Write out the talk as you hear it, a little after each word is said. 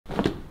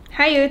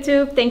Hi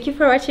YouTube, thank you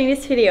for watching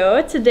this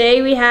video.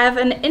 Today we have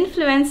an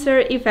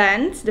influencer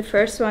event, the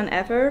first one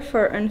ever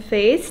for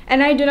Unfazed.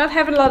 And I do not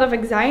have a lot of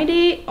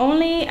anxiety,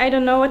 only I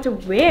don't know what to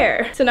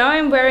wear. So now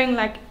I'm wearing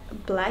like a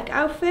black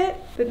outfit,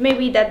 but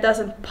maybe that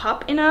doesn't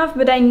pop enough.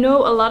 But I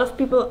know a lot of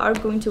people are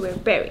going to wear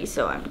berries,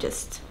 so I'm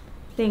just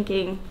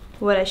thinking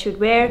what I should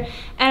wear.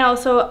 And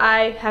also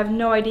I have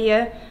no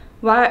idea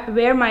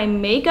where my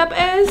makeup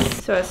is,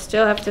 so I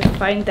still have to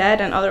find that,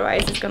 and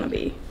otherwise it's gonna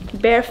be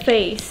bare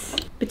face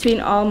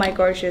between all my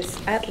gorgeous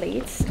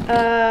athletes.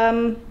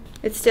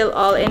 It's still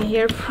all in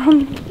here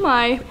from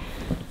my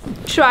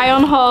try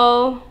on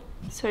haul.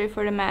 Sorry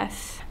for the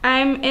mess.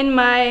 I'm in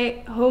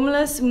my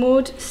homeless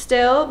mood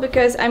still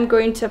because I'm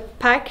going to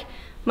pack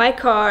my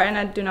car and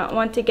I do not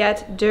want to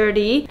get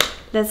dirty.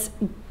 Let's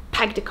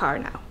pack the car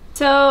now.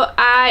 So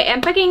I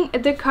am packing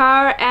the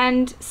car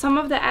and some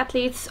of the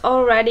athletes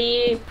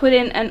already put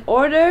in an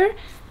order.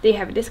 They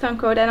have a discount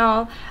code and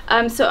all.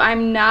 So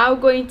I'm now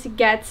going to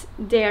get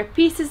their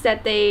pieces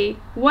that they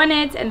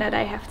wanted and that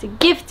I have to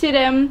give to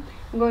them.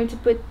 I'm going to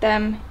put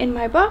them in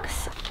my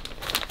box.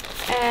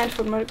 And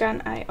for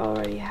Morgan I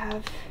already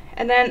have.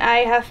 And then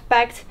I have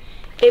packed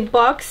a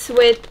box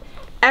with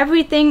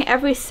everything,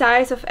 every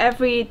size of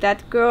every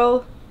that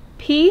girl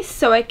piece,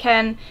 so I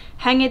can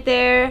hang it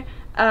there.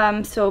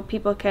 So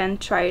people can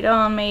try it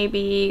on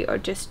maybe, or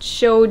just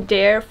show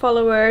their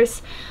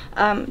followers,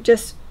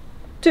 just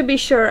to be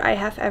sure I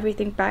have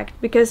everything packed,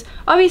 because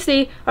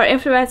obviously our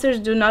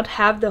influencers do not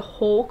have the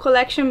whole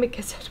collection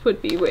because it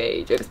would be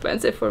way too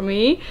expensive for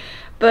me,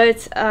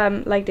 but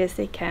like this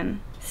they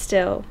can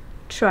still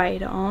try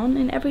it on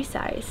in every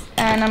size.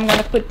 And I'm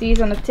gonna put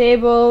these on the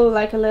table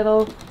like a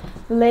little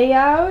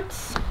layout.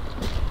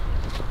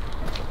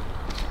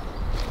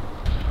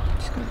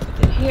 Just gonna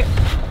put it here.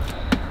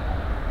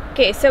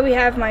 Okay, so we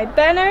have my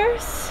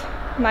banners,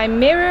 my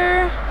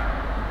mirror,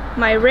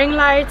 my ring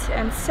light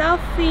and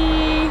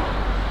selfie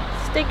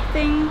stick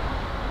thing,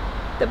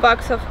 the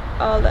box of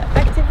all the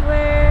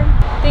activewear.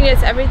 I think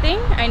that's everything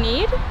I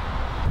need.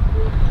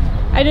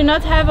 I do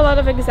not have a lot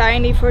of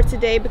anxiety for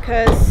today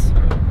because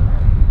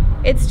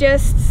it's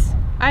just,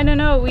 I don't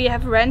know, we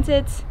have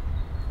rented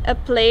a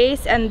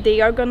place and they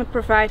are gonna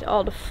provide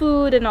all the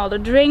food and all the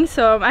drinks,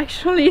 so I'm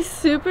actually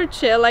super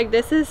chill. Like,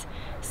 this is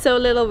so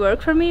little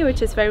work for me,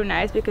 which is very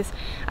nice because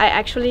I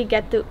actually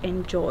get to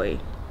enjoy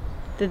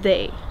the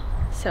day.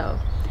 So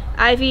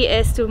Ivy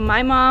is to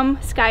my mom,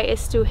 Sky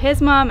is to his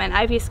mom, and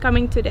Ivy is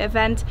coming to the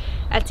event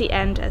at the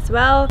end as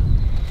well.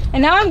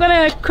 And now I'm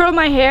gonna curl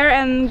my hair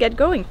and get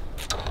going.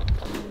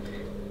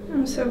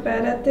 I'm so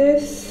bad at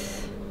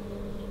this.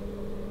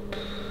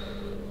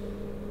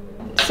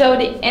 So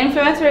the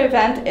influencer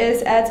event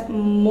is at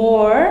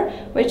More,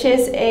 which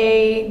is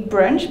a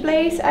brunch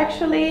place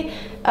actually,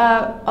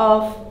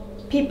 of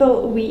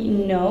people we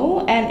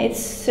know, and it's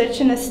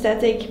such an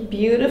aesthetic,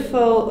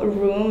 beautiful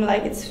room.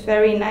 Like, it's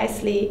very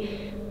nicely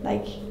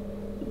like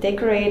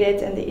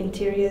decorated and the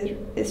interior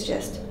is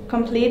just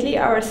completely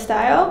our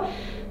style.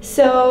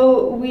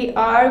 So we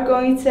are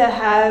going to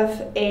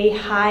have a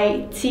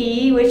high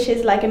tea, which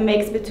is like a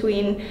mix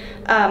between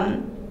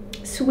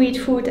sweet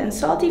food and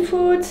salty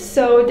food.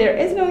 So there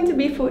is going to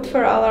be food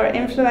for all our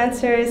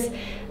influencers.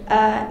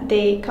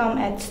 They come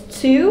at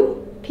 2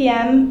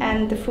 p.m.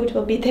 and the food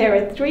will be there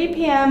at 3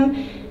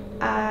 p.m.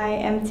 I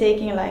am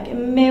taking like a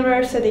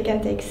mirror so they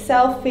can take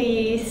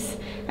selfies.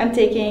 I'm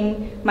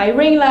taking my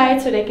ring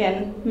light so they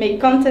can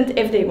make content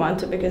if they want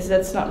to, because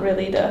that's not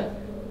really the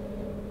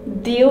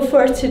deal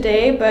for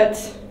today, but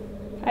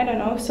I don't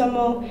know, some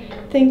will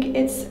think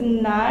it's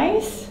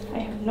nice. I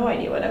have no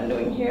idea what I'm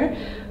doing here.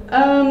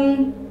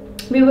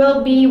 We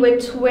will be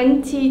with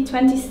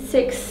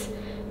 26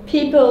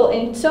 people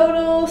in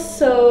total,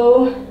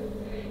 so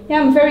yeah,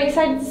 I'm very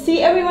excited to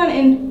see everyone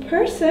in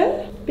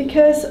person,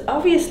 because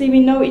obviously we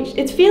know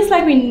it feels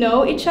like we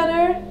know each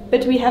other,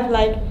 but we have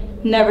like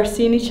never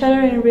seen each other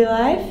in real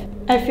life.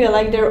 I feel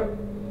like they're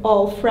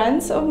all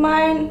friends of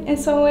mine in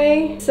some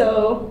way,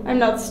 so I'm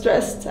not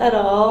stressed at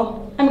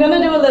all. I'm gonna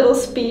do a little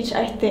speech,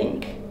 I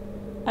think.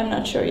 I'm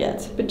not sure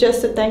yet, but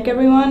just to thank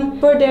everyone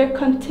for their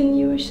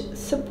continuous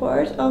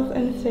support of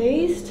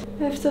Unfazed.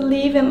 I have to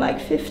leave in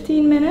like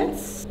 15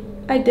 minutes.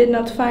 I did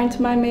not find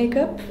my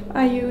makeup.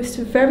 I used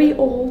very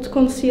old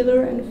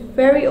concealer and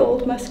very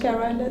old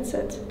mascara, and that's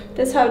it.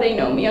 That's how they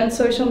know me on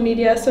social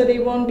media, so they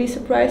won't be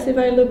surprised if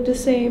I look the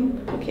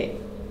same. Okay,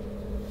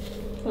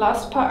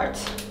 last part.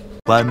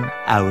 1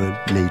 hour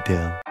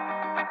later.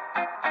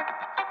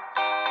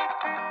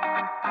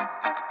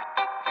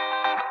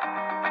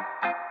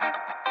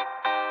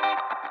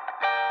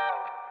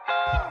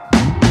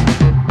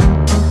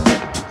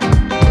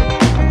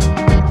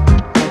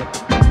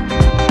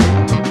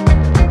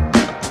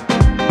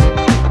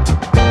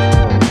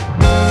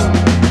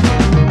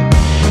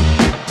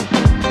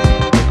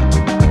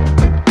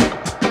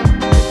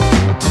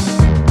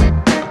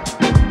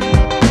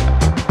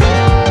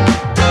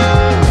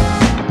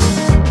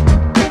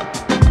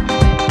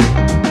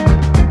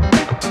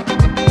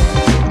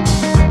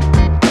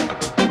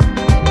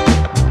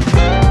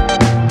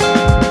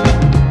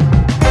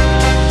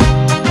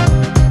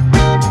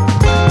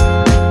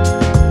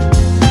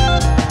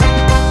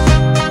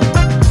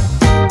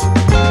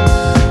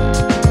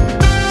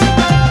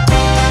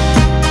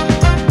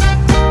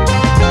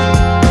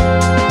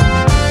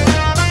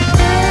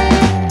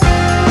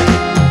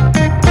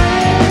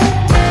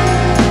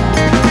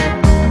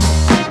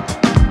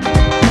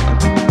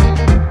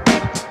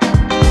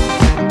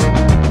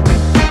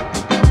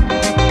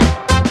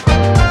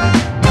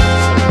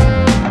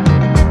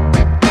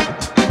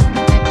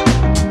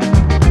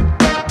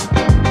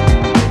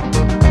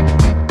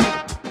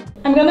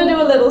 gonna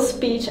do a little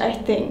speech, I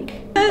think.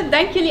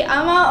 Dank jullie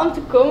allemaal om te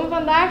komen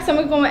vandaag.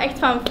 Sommigen komen echt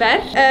van ver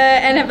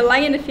en hebben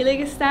lang in de file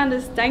gestaan.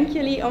 Dus dank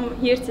jullie om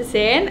hier te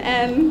zijn.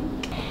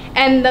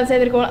 En dan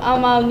zijn er gewoon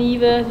allemaal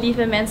nieuwe,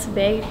 lieve mensen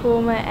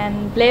bijgekomen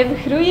en blijven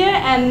groeien.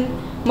 En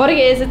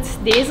morgen is het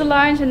deze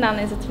lounge en dan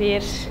is het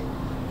weer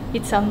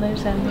iets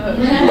anders.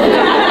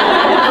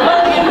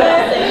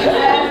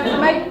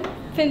 Maar ik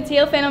vind het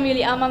heel fijn om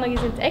jullie allemaal nog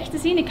eens in het echt te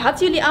zien. Ik had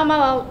jullie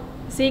allemaal al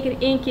zeker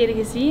 1 keer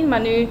gezien,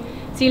 maar nu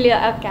zien jullie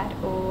elkaar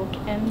ook.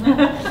 En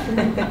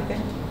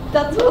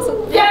dat was het.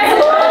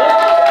 Yeah.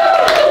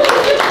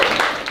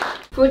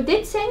 Voor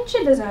dit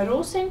centje, dat is een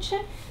roos centje,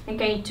 dan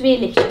kan je 2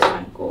 lichtjes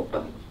van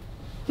kopen.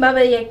 Wat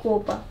wil jij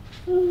kopen?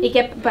 Ik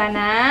heb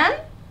banaan.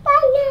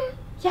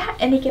 Ja,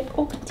 en ik heb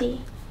ook thee.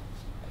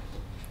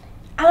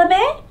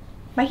 Allebei?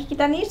 Mag ik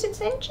dan eerst het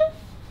centje?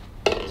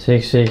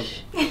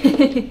 Zeg.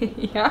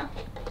 Ja.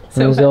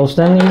 Een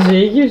zelfstandige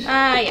zeker?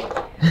 Ah ja.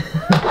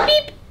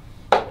 Piep.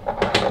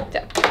 Zo.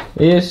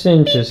 Eerst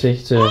centje,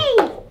 zegt ze.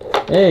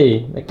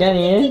 Hey, dat kan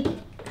niet, hè?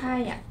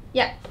 Ah ja.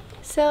 Ja.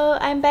 So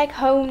I'm back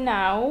home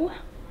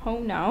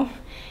now.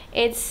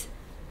 It's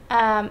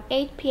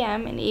 8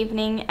 p.m. in the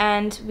evening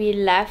and we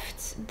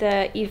left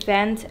the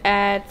event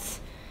at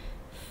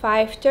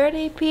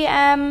 5:30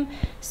 p.m.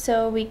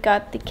 So we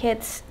got the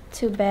kids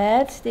to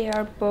bed. They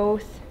are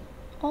both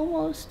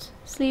almost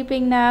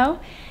sleeping now.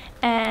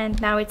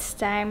 And now it's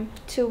time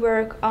to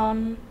work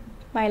on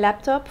my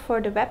laptop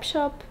for the web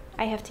shop.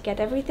 I have to get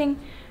everything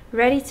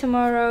ready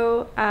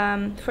tomorrow,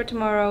 for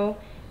tomorrow.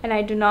 And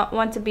I do not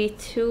want to be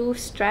too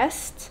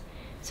stressed.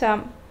 So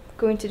I'm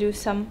going to do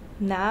some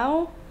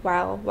now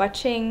while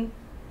watching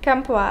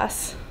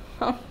Campoas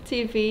on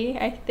TV,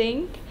 I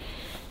think.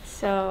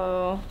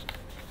 So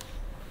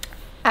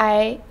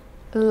I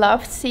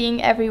loved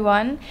seeing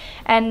everyone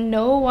and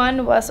no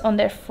one was on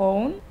their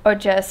phone or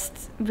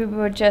we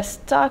were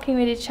just talking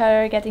with each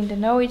other, getting to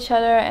know each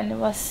other, and it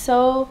was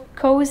so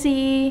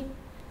cozy,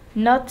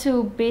 not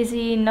too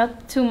busy,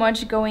 not too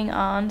much going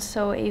on.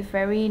 So a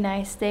very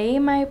nice day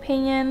in my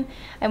opinion.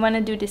 I want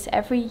to do this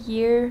every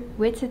year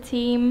with the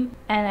team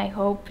and I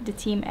hope the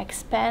team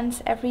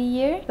expands every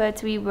year.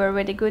 But we were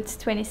with a good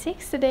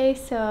 26 today,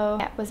 so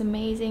that was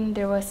amazing.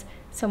 There was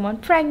someone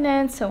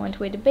pregnant, someone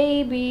with a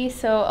baby,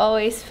 so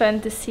always fun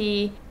to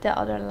see the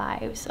other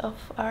lives of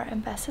our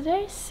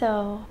ambassadors.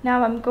 So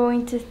now I'm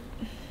going to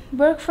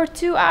work for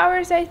 2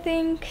 hours, I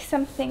think,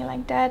 something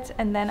like that,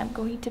 and then I'm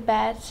going to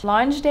bed.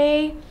 Launch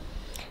day,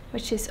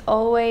 which is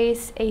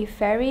always a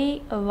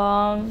very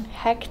long,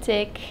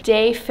 hectic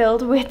day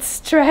filled with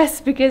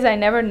stress because I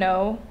never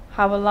know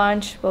how a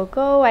launch will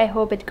go. I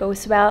hope it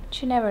goes well,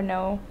 but you never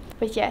know.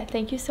 But yeah,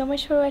 thank you so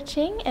much for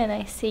watching and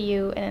I see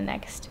you in the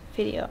next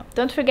video.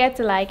 Don't forget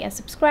to like and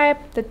subscribe,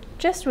 that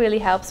just really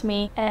helps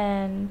me,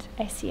 and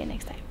I see you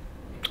next time.